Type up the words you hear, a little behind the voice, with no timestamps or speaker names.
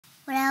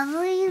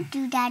Whatever you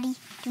do, Daddy,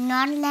 do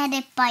not let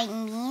it bite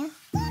me.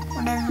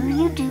 Whatever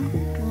you do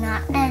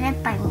not let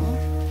it bite me.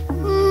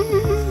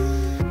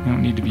 You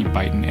don't need to be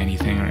biting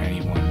anything or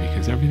anyone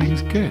because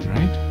everything's good,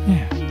 right?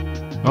 Yeah.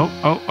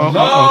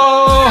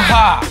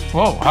 Ha!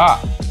 Whoa, ha!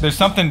 There's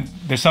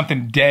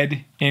something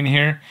dead in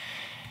here,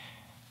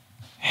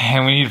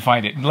 and we need to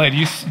find it. Leia,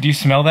 do you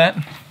smell that?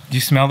 Do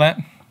you smell that?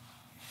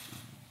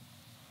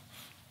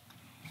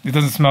 It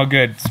doesn't smell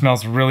good. It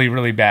smells really,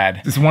 really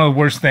bad. This is one of the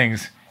worst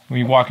things when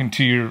you walk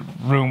into your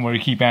room where you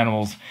keep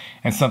animals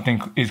and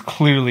something is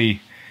clearly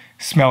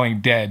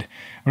smelling dead.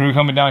 We're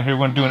coming down here.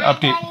 We're going to do an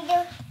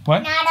update.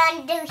 What? Not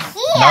under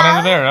here. Not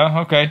under there, huh?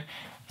 Okay.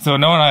 So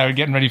Noah and I are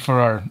getting ready for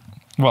our,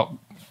 well,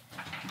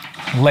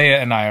 Leia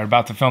and I are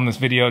about to film this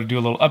video to do a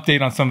little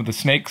update on some of the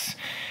snakes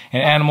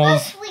and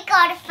animals. First, we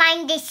gotta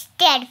find this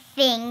dead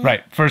thing.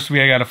 Right. First, we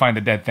gotta find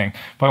the dead thing.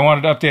 But I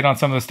wanted to update on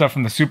some of the stuff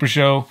from the Super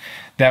Show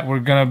that we're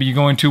gonna be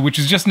going to, which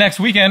is just next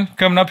weekend,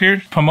 coming up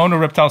here. Pomona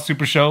Reptile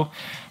Super Show.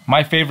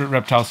 My favorite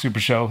reptile super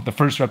show. The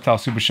first reptile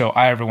super show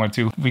I ever went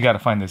to. We gotta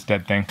find this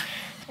dead thing.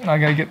 I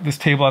gotta get this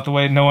table out the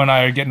way. Noah and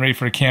I are getting ready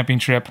for a camping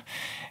trip.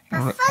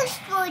 But first,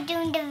 we're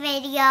doing the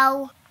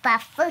video.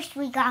 But first,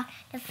 we got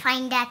to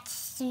find that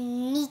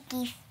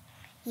sneaky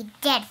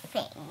dead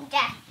thing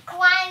that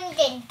climbed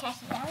into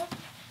here.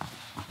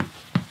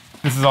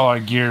 This is all our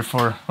gear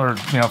for, or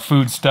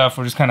food stuff.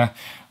 We're just kind of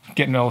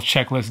getting a little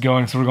checklist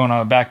going. So we're going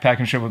on a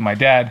backpacking trip with my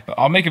dad.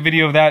 I'll make a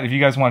video of that if you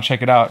guys want to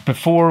check it out.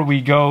 Before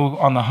we go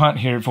on the hunt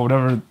here for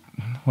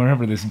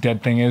wherever this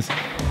dead thing is.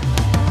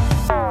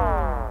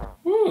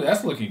 Ooh,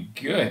 that's looking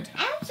good.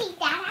 I don't see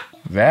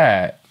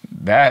that.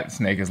 That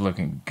snake is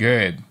looking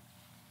good.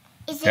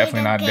 Is definitely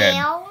it a not girl?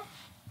 dead.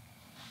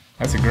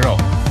 That's a girl.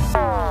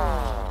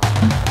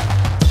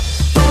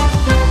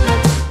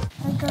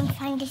 We're going to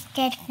find this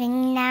dead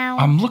thing now.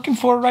 I'm looking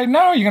for it right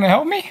now. Are you going to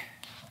help me?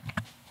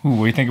 Ooh,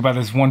 what do you think about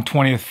this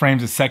 1/20th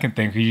frames a second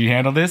thing? Can you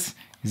handle this?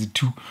 Is it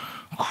too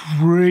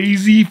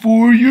crazy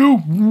for you?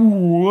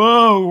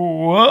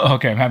 Whoa.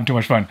 Okay, I'm having too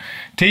much fun.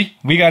 T,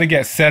 we got to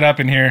get set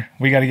up in here.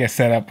 We got to get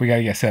set up.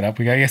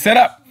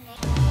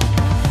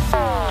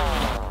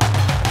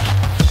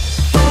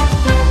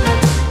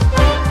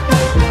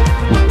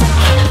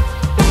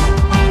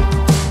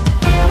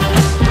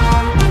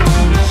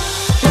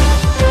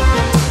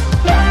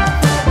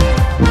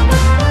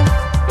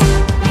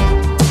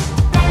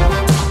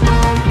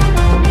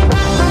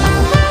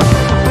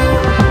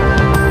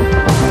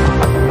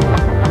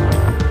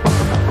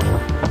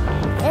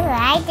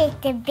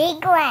 The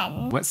big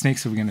one. What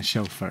snakes are we going to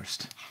show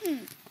first?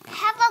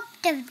 How about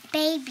the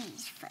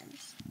babies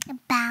first?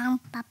 Bow,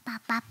 bow, bow,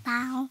 bow,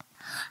 bow.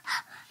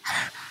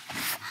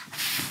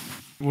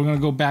 We're going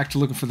to go back to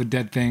looking for the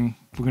dead thing.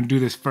 We're going to do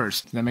this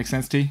first. Does that make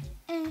sense, T?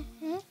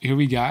 Mm-hmm. Here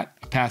we got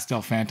a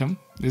pastel phantom.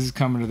 This is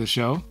coming to the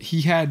show.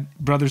 He had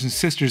brothers and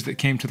sisters that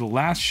came to the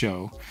last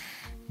show,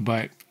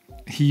 but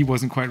he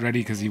wasn't quite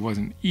ready because he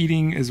wasn't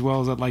eating as well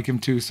as I'd like him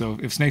to. So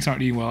if snakes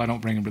aren't eating well, I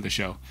don't bring him to the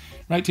show.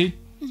 Right, T?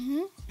 Mm-hmm.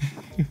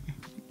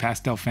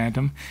 Pastel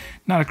phantom.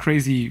 Not a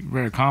crazy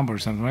rare combo or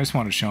something. I just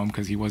wanted to show him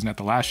because he wasn't at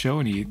the last show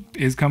and he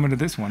is coming to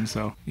this one,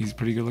 so he's a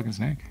pretty good looking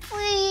snake.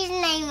 Please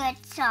name it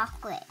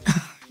Chocolate.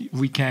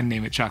 We can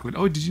name it Chocolate.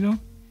 Oh, did you know?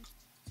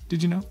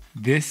 Did you know?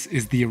 This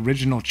is the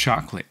original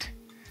Chocolate.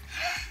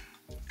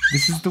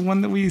 This is the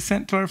one that we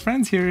sent to our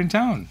friends here in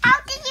town.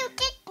 How did you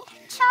get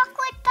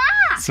Chocolate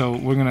back? So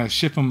we're going to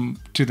ship them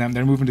to them.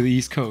 They're moving to the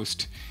East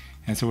Coast.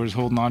 And so we're just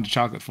holding on to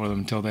Chocolate for them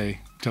until they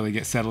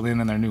get settled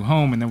in their new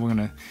home. And then we're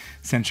going to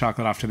send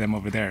Chocolate off to them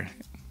over there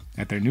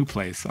at their new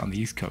place on the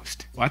East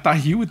Coast. Well, I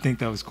thought you would think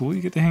that was cool.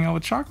 You get to hang out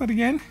with Chocolate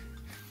again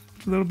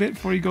for a little bit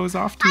before he goes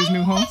off to his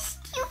new home. I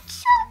missed you,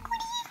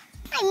 Chocolate.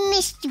 I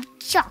missed you,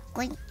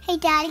 Chocolate. Hey,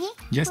 Daddy.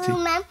 Yes, T.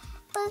 Remember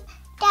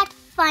that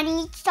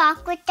funny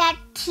chocolate that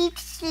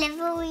keeps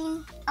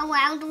slithering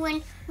around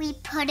when we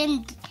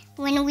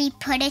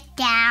put it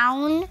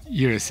down?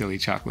 You're a silly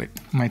Chocolate.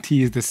 My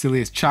T is the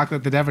silliest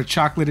chocolate that ever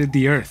chocolated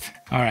the earth.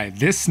 All right,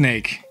 this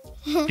snake.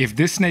 If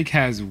this snake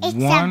has It's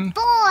one... a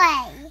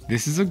boy.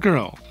 This is a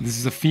girl. This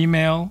is a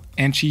female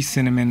Enchi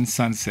Cinnamon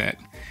Sunset.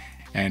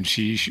 And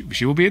she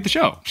will be at the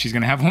show. She's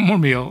going to have one more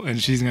meal,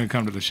 and she's going to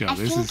come to the show. I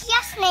think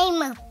just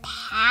name her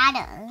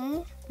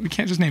Pattern. We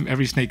can't just name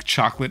every snake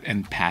Chocolate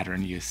and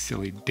Pattern, you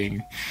silly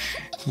ding.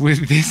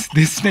 With this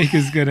snake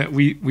is gonna...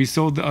 We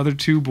sold the other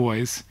two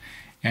boys,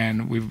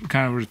 and we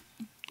kind of were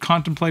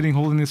contemplating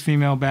holding this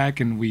female back,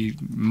 and we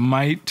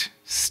might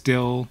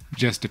still,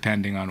 just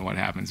depending on what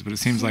happens. But it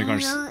seems like our...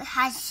 Junior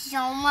has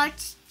so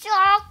much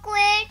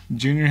chocolate.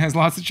 Junior has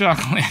lots of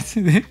chocolate.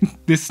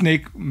 This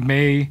snake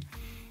may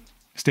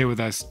stay with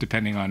us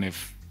depending on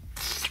if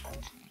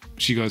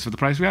she goes for the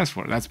price we asked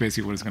for. That's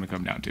basically what it's going to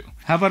come down to.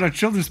 How about our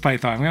children's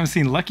python? We haven't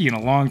seen Lucky in a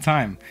long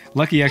time.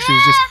 Lucky actually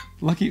was just...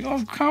 Lucky...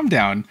 Oh, calm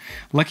down.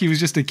 Lucky was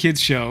just a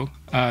kid's show.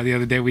 The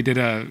other day we did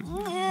a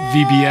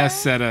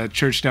VBS at a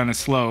church down in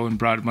Slow and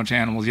brought a bunch of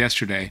animals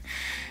yesterday.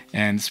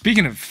 And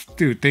speaking of,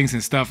 dude, things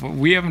and stuff,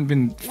 we haven't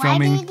been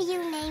filming... Why did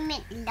you name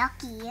it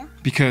Lucky.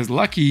 Because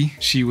Lucky,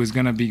 she was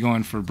going to be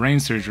going for brain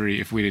surgery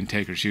if we didn't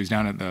take her. She was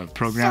down at the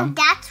program.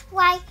 So that's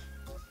why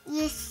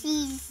you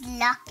see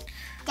Lucky.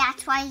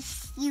 That's why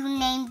you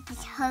named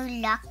her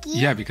Lucky?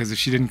 Yeah, because if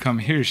she didn't come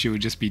here, she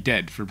would just be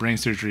dead for brain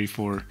surgery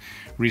for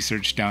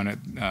research down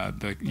at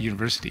the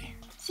university.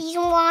 She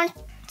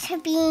wants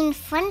to be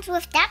friends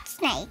with that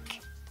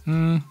snake.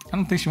 I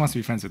don't think she wants to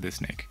be friends with this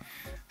snake.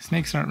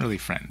 Snakes aren't really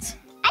friends.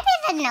 I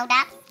didn't know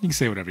that. You can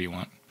say whatever you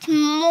want.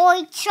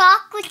 More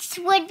chocolates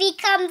would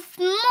become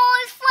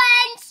more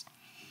friends.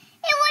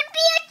 It would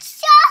be a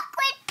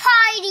chocolate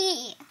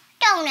party.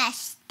 Don't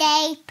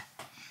escape,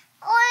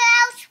 or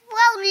else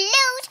we'll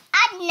lose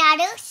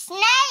another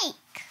snake.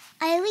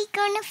 Are we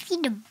gonna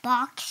feed the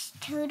box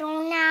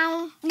turtle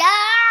now? No!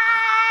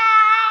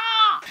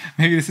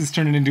 Maybe this is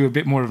turning into a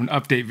bit more of an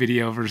update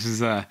video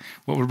versus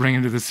what we're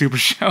bringing to the Super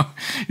Show.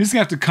 You're just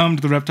going to have to come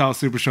to the Reptile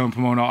Super Show in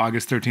Pomona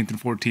August 13th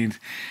and 14th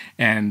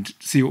and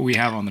see what we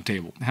have on the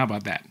table. How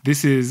about that?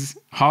 This is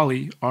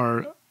Holly,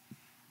 our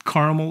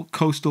caramel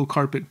coastal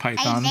carpet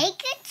python.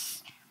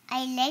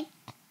 I like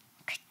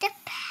the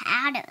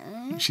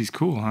pattern. She's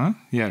cool, huh?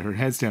 Yeah, her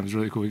head stamp is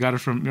really cool. We got her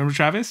from, remember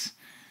Travis?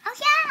 Oh,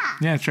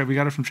 yeah. Yeah, we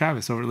got her from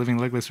Travis over at Living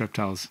Legless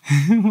Reptiles.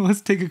 Well,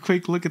 let's take a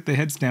quick look at the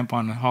head stamp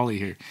on Holly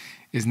here.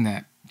 Isn't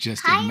that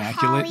just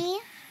immaculate? Holly.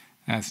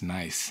 That's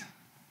nice.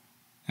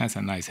 That's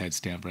a nice head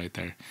stamp right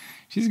there.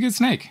 She's a good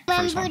snake.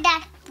 Remember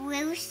that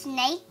blue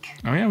snake?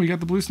 Oh, yeah, we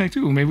got the blue snake,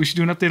 too. Maybe we should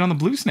do an update on the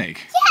blue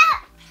snake. Yeah.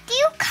 Do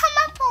you come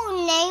up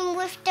with a name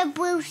with the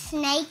blue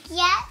snake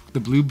yet?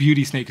 The blue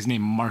beauty snake is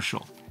named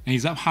Marshall. And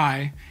he's up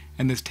high,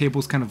 and this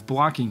table's kind of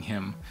blocking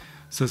him.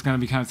 So it's going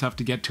to be kind of tough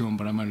to get to him,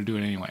 but I'm going to do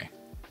it anyway.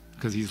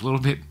 Because he's a little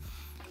bit...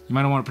 You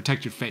might want to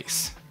protect your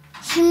face.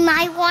 You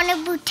might want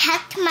to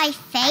protect my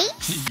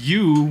face?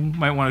 You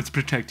might want to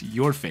protect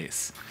your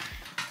face.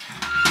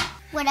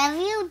 Whatever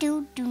you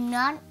do, do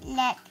not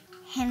let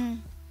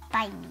him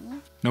bite me.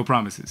 No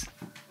promises.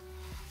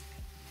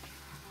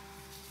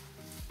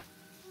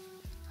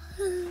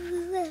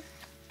 I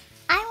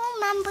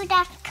remember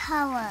that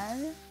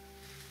color.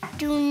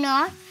 Do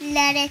not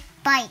let it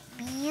bite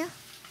me.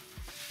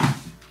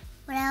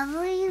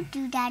 Whatever you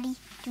do, Daddy,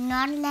 do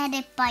not let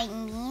it bite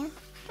me.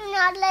 Do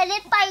not let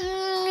it bite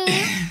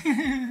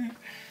me.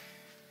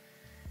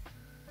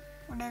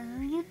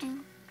 Whatever you do,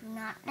 do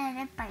not let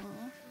it bite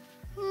me.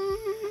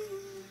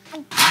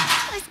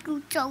 Let's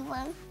scooch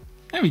over.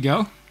 There we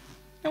go.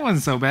 That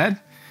wasn't so bad.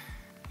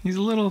 He's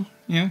a little,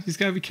 you just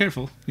gotta be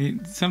careful.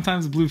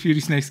 Sometimes the blue beauty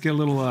snakes get a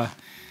little,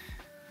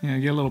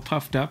 get a little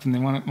puffed up, and they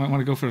might want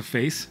to go for a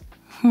face.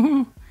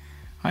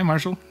 Hi,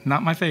 Marshall.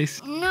 Not my face.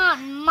 Not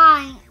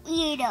mine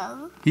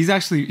either. He's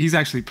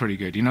actually pretty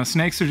good.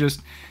 Snakes are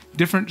just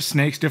different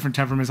snakes, different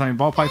temperaments. I mean,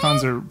 ball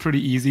pythons are pretty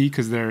easy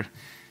because they're,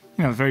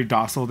 very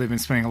docile. They've been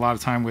spending a lot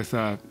of time with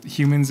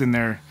humans in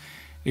their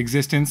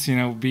existence.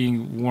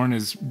 Being worn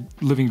as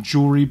living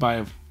jewelry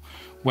by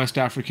West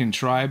African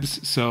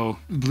tribes. So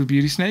blue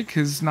beauty snake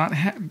has not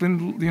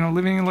been,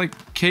 living in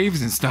like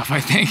caves and stuff, I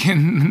think,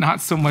 and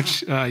not so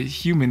much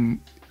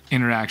human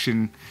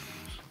interaction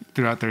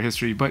throughout their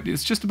history. But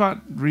it's just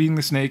about reading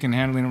the snake and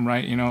handling them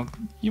right.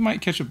 You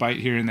might catch a bite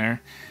here and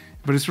there,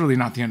 but it's really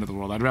not the end of the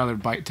world. I'd rather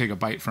take a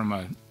bite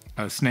from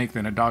a snake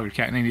than a dog or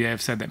cat. And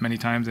I've said that many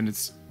times, and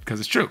it's because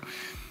it's true.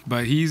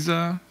 But he's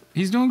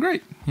doing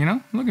great.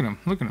 Look at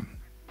him.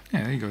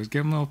 Yeah, there you go.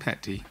 Give him a little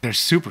pet tea. They're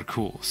super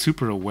cool,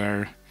 super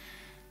aware,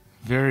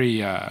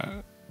 very,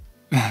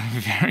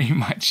 very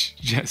much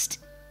just.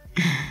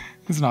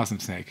 It's an awesome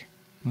snake.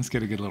 Let's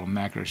get a good little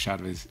macro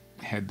shot of his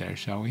head there,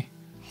 shall we?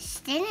 His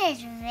skin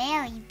is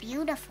very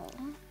beautiful.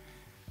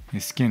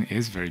 His skin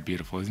is very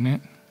beautiful, isn't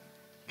it?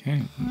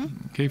 Okay.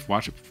 Okay,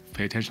 watch it.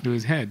 Pay attention to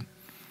his head.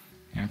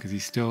 Because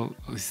he's still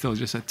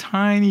just a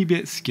tiny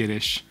bit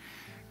skittish.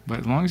 But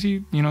as long as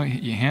you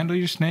you handle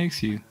your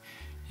snakes, you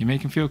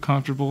make them feel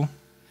comfortable.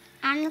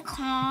 And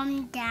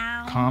calm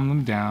down. Calm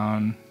them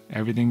down.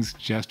 Everything's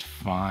just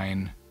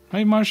fine.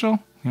 Right, Marshall?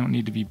 You don't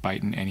need to be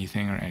biting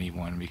anything or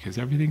anyone because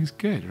everything's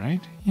good,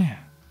 right? Yeah.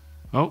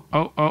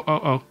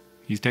 Oh.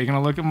 He's taking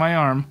a look at my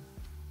arm.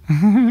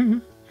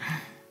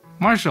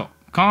 Marshall,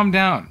 calm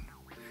down.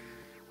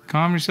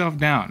 Calm yourself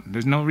down.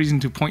 There's no reason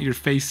to point your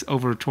face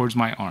over towards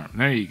my arm.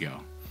 There you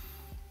go.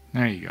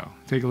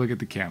 Take a look at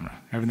the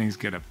camera. Everything's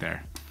good up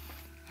there.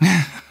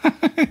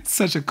 It's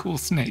such a cool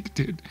snake,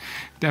 dude.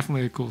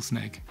 Definitely a cool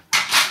snake.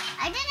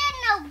 I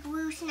didn't know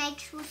blue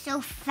snakes were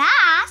so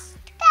fast.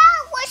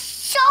 That was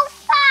so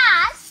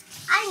fast.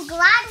 I'm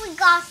glad we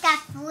got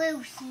that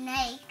blue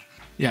snake.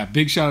 Yeah,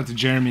 big shout out to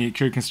Jeremy at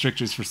Cure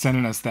Constrictors for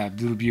sending us that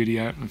blue beauty.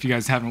 If you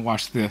guys haven't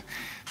watched the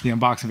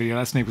unboxing video,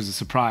 that snake was a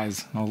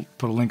surprise. I'll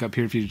put a link up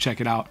here for you to check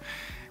it out.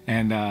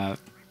 And I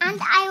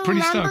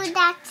remember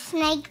that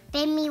snake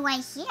bit me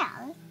right here.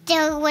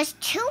 There was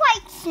 2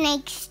 white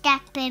snakes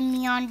that bit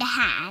me on the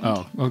hand.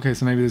 Oh, okay,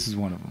 so maybe this is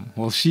one of them.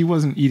 Well, she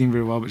wasn't eating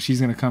very well, but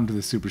she's going to come to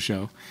the Super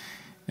Show.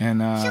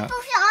 And Super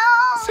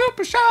Show!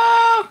 Super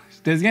Show!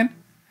 Do it again.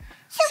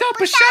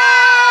 Super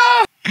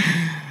Show!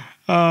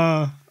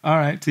 All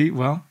right, T.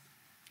 Well,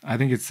 I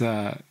think it's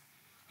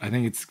I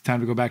think it's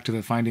time to go back to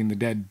the finding the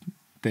dead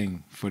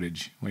thing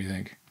footage. What do you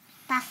think?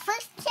 But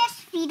first, just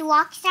feed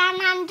Roxanne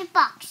and the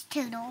box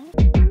turtle.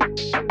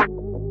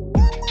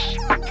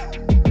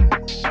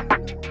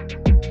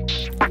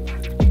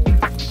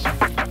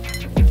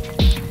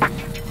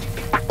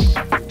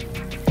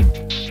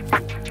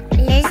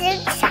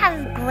 Lizards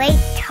have great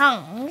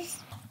tongues.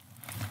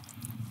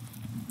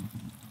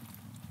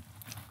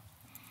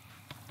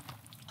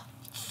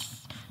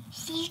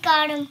 She's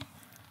got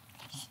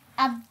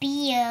a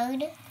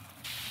beard.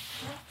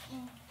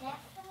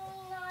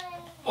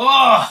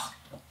 Oh!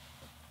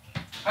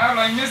 How did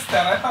I miss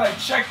that? I thought I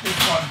checked this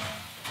one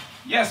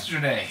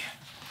yesterday.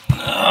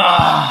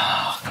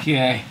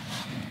 Okay.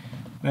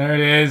 There it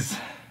is.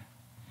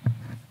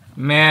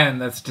 Man,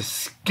 that's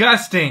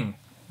disgusting.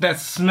 That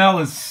smell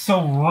is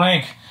so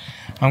rank.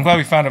 I'm glad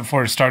we found it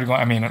before it started going.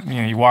 I mean,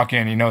 you know, you walk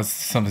in, you know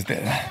something's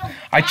dead.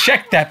 I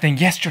checked that thing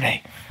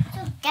yesterday.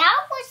 So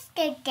that was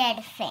the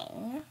dead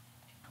thing.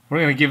 We're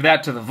going to give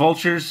that to the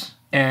vultures,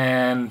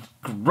 and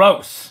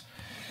gross.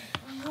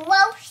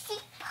 Grossy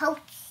posy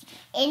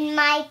in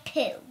my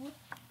poo.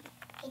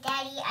 Hey,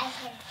 Daddy, I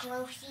said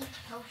grossy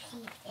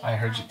posy. I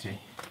heard you, T.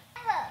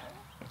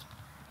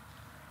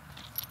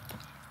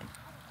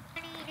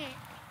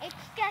 It's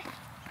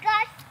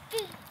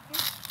disgusting.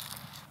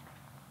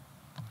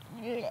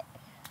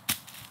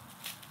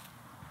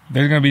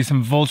 There's going to be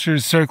some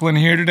vultures circling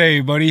here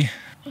today, buddy.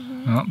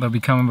 Well, they'll be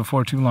coming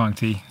before too long,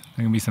 T. There's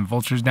going to be some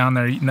vultures down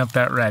there eating up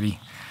that ratty.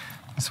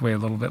 This way a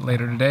little bit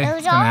later today.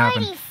 There's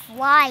already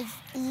flies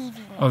eating it.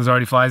 Oh, there's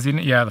already flies eating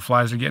it? Yeah, the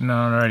flies are getting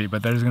on already.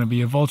 But there's going to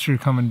be a vulture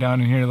coming down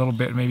in here a little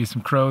bit. Maybe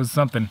some crows,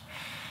 something.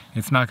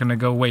 It's not going to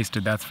go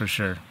wasted, that's for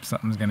sure.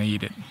 Something's going to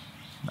eat it.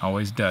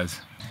 Always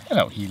does.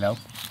 Hello, Hilo.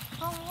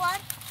 But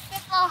what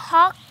if a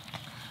hawk,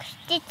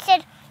 it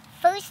said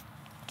first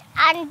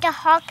and the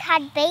hawk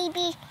had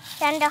babies,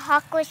 then the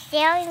hawk was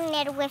sharing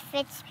it with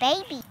its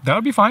baby. That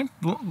would be fine.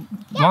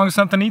 As long as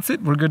something eats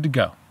it, we're good to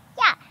go.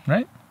 Yeah.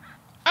 Right?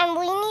 And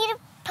we need to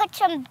put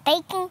some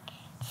baking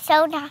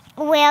soda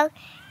where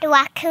the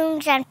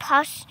raccoons and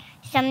possums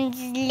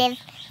live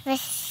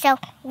so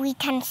we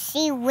can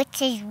see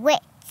which is which.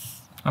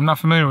 I'm not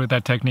familiar with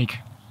that technique.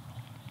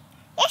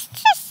 Let's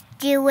just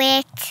do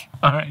it.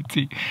 All right,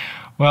 T.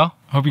 Well,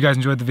 hope you guys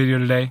enjoyed the video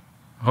today.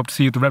 Hope to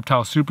see you at the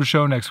Reptile Super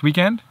Show next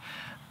weekend.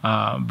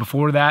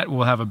 Before that,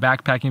 we'll have a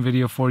backpacking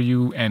video for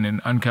you and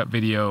an uncut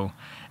video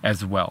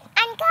as well.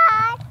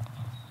 Uncut.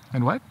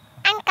 And what?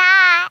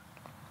 Uncut.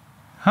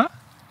 Huh?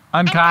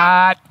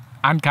 Uncut.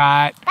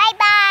 Uncut.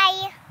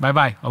 Bye-bye.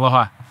 Bye-bye.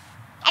 Aloha.